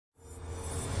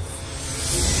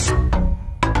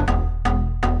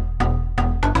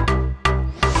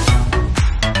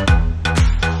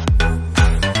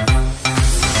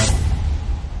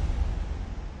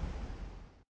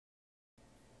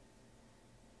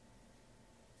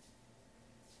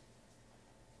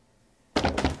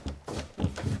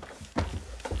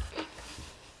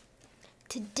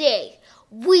Today,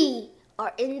 we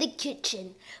are in the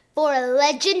kitchen for a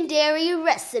legendary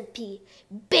recipe,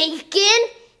 bacon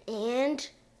and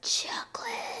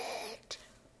chocolate.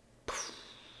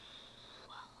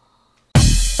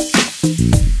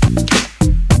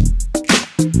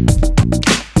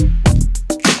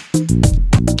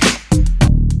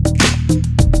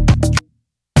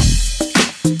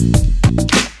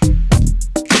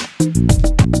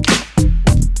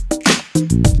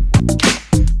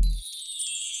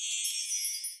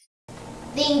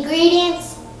 The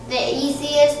ingredients, the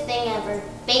easiest thing ever.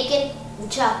 Bacon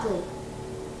and chocolate.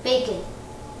 Bacon,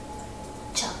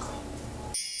 chocolate.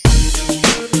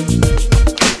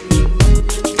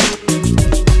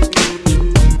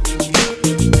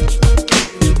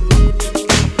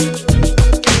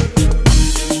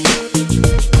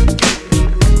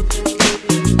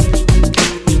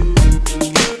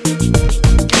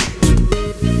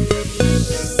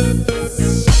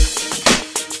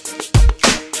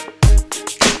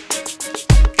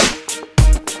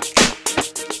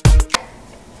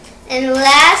 And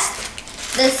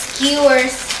last, the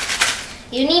skewers.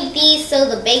 You need these so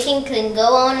the bacon can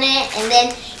go on it, and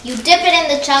then you dip it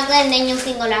in the chocolate, and then you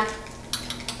can go down,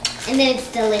 and then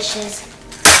it's delicious.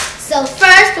 So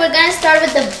first, we're gonna start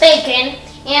with the bacon,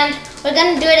 and we're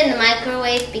gonna do it in the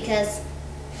microwave because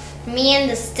me and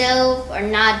the stove are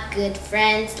not good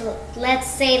friends. Let's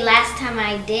say last time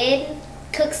I did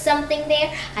cook something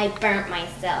there, I burnt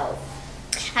myself.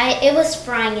 It was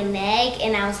frying an egg,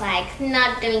 and I was like,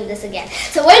 not doing this again.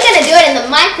 So we're gonna do it in the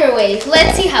microwave.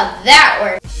 Let's see how that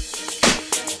works.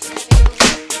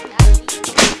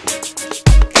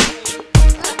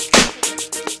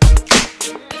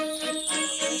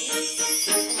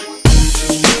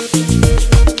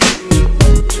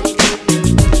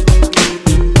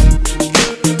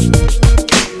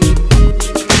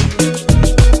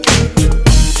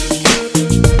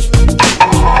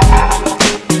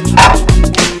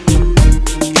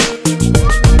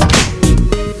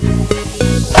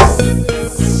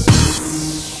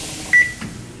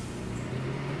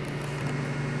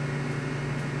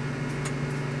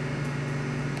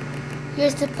 You're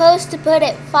supposed to put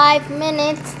it 5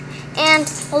 minutes, and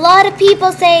a lot of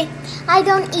people say, I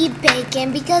don't eat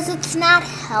bacon because it's not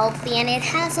healthy and it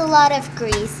has a lot of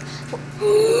grease.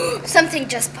 Something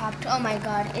just popped. Oh my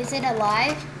god, is it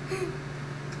alive?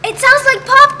 It sounds like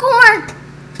popcorn!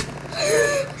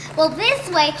 Well, this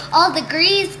way all the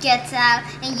grease gets out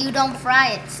and you don't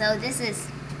fry it, so this is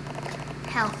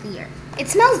healthier. It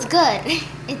smells good.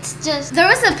 It's just, there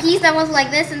was a piece that was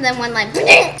like this and then went like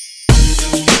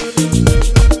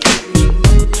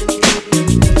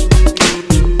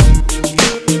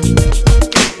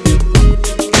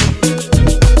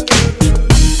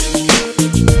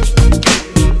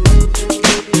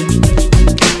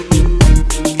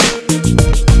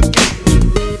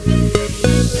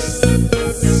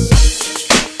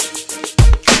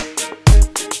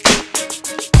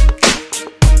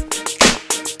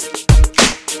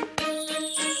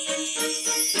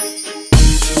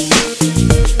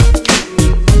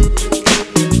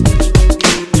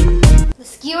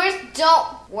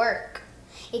don't work.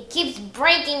 It keeps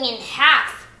breaking in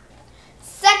half.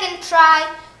 Second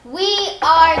try, we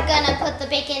are gonna put the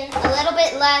bacon a little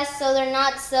bit less so they're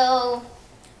not so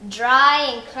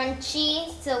dry and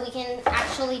crunchy, so we can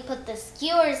actually put the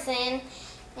skewers in.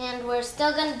 And we're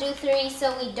still gonna do 3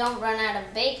 so we don't run out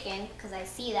of bacon, because I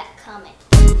see that coming.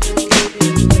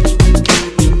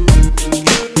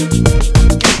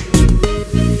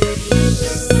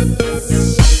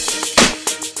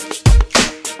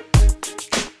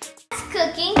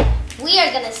 We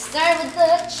are gonna start with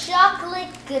the chocolate.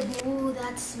 Good, ooh,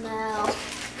 that smell.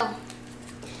 Oh.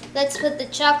 Let's put the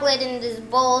chocolate in this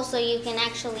bowl so you can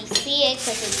actually see it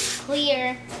because it's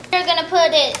clear. We're gonna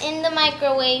put it in the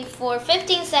microwave for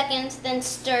 15 seconds, then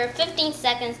stir, 15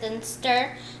 seconds, then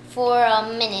stir for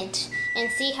a minute and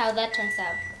see how that turns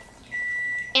out.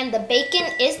 And the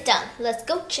bacon is done. Let's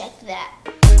go check that.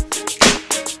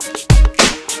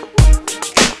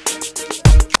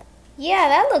 Yeah,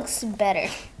 that looks better.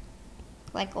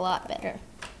 Like a lot better.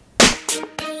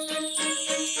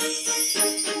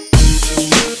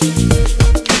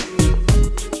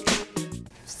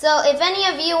 So if any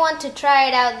of you want to try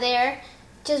it out there,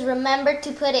 just remember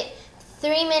to put it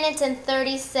 3 minutes and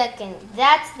 30 seconds.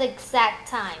 That's the exact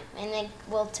time, and it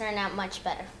will turn out much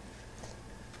better.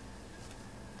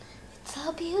 It's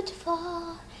so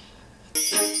beautiful.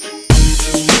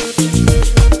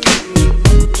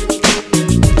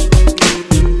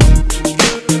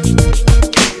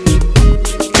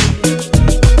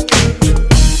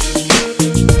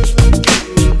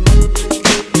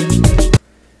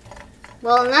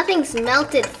 Well, nothing's just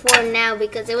melt it for now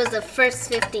because it was the first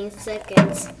 15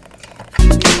 seconds.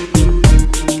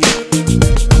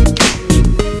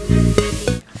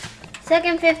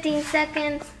 Second 15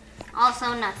 seconds,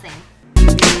 also nothing.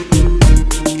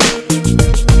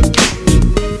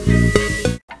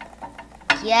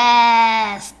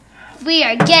 Yes, we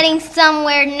are getting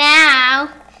somewhere now.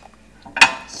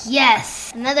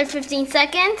 Yes, another 15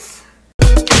 seconds.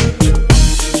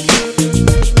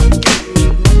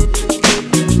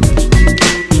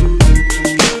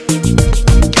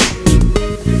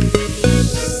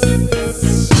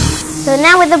 So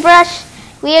now with the brush,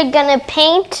 we are gonna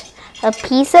paint a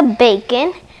piece of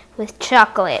bacon with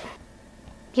chocolate.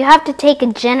 You have to take a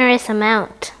generous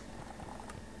amount.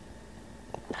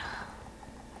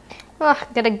 Oh,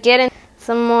 gotta get in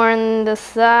some more on the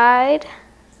side.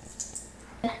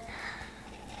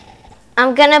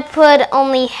 I'm gonna put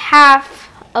only half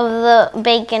of the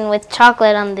bacon with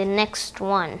chocolate on the next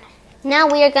one. Now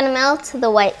we are gonna melt the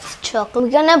white chocolate.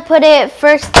 We're gonna put it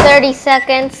first 30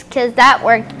 seconds because that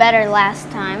worked better last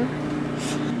time.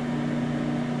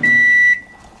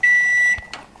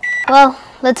 Well,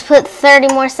 let's put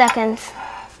 30 more seconds.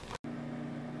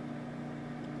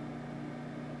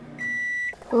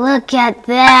 Look at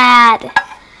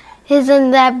that!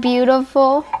 Isn't that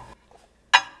beautiful?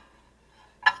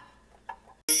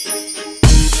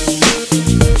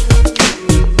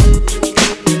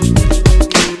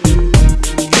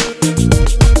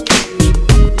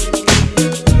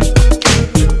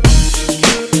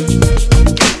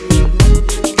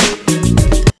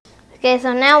 Okay,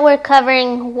 so now we're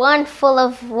covering one full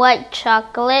of white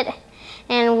chocolate,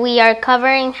 and we are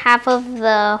covering half of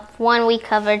the one we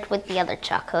covered with the other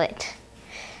chocolate.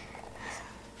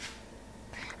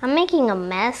 I'm making a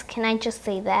mess, can I just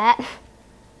say that?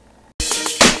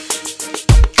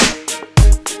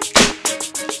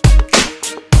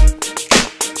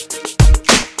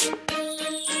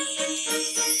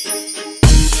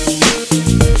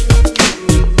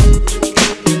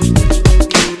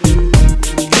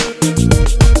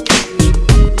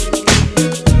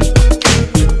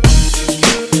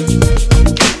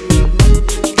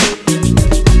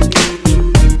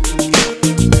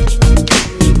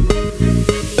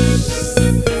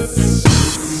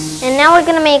 Now we're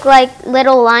gonna make like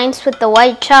little lines with the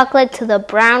white chocolate to the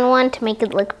brown one to make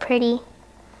it look pretty.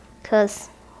 Cause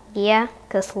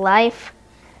life.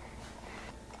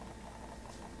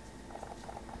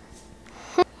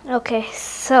 Okay,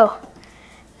 so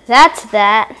that's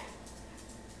that.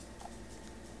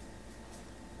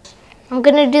 I'm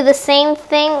gonna do the same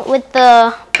thing with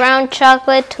the brown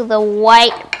chocolate to the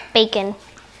white bacon.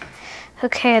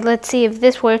 Okay, let's see if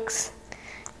this works.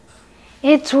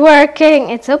 It's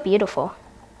working. It's so beautiful.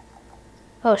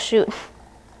 Oh, shoot.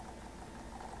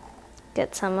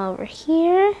 Get some over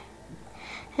here.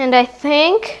 And I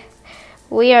think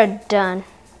we are done.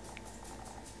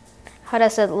 How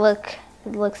does it look?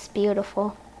 It looks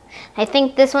beautiful. I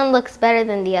think this one looks better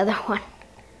than the other one.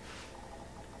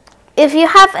 If you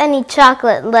have any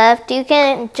chocolate left, you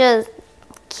can just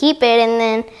keep it, and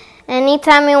then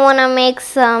anytime you want to make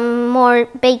some more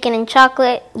bacon and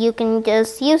chocolate, you can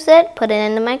just use it, put it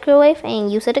in the microwave,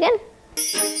 and use it again.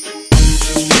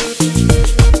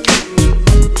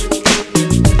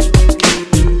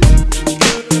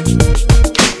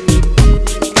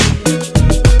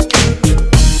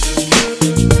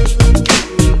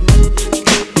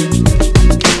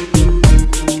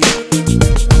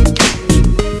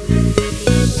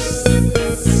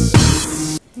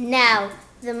 Now,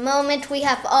 the moment we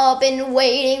have all been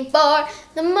waiting for,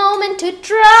 the moment to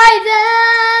try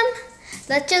them.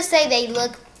 Let's just say they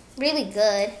look really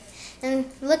good.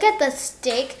 And look at the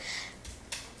steak.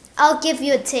 I'll give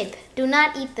you a tip. Do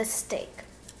not eat the steak.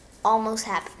 Almost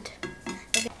happened.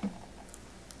 Okay.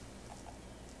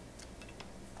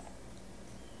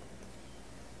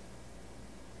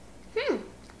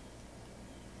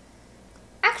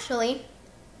 Actually,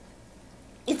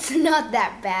 it's not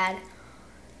that bad.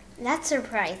 That's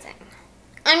surprising.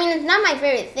 I mean, it's not my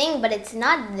favorite thing, but it's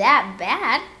not that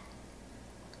bad.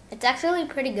 It's actually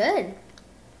pretty good.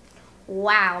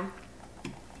 Wow.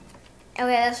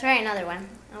 Okay, let's try another one.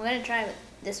 I'm gonna try with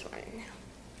this one.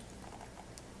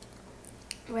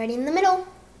 Right in the middle.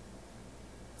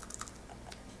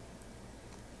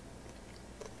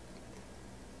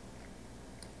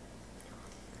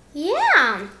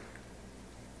 Yeah.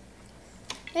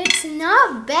 It's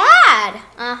not bad.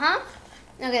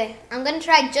 Okay, I'm gonna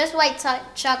try just white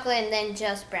chocolate and then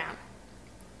just brown.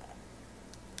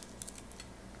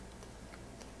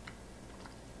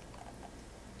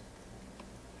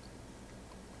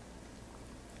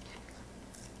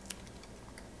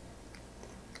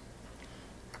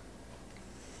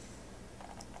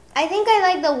 I think I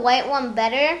like the white one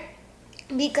better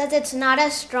because it's not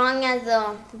as strong as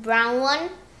the brown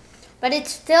one, but it's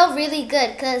still really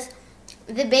good because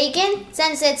the bacon,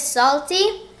 since it's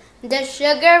salty, the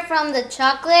sugar from the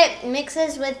chocolate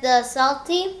mixes with the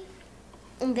salty,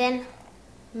 and then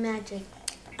magic.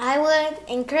 I would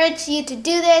encourage you to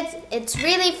do this. It's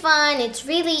really fun, it's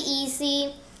really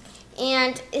easy,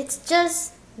 and it's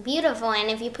just beautiful.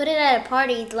 And if you put it at a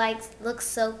party, it looks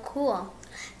so cool.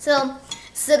 So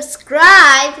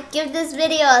subscribe, give this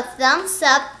video a thumbs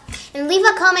up, and leave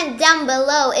a comment down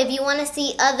below if you want to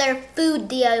see other food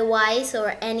DIYs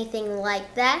or anything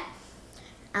like that.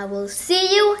 I will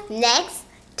see you next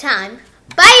time.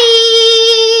 Bye!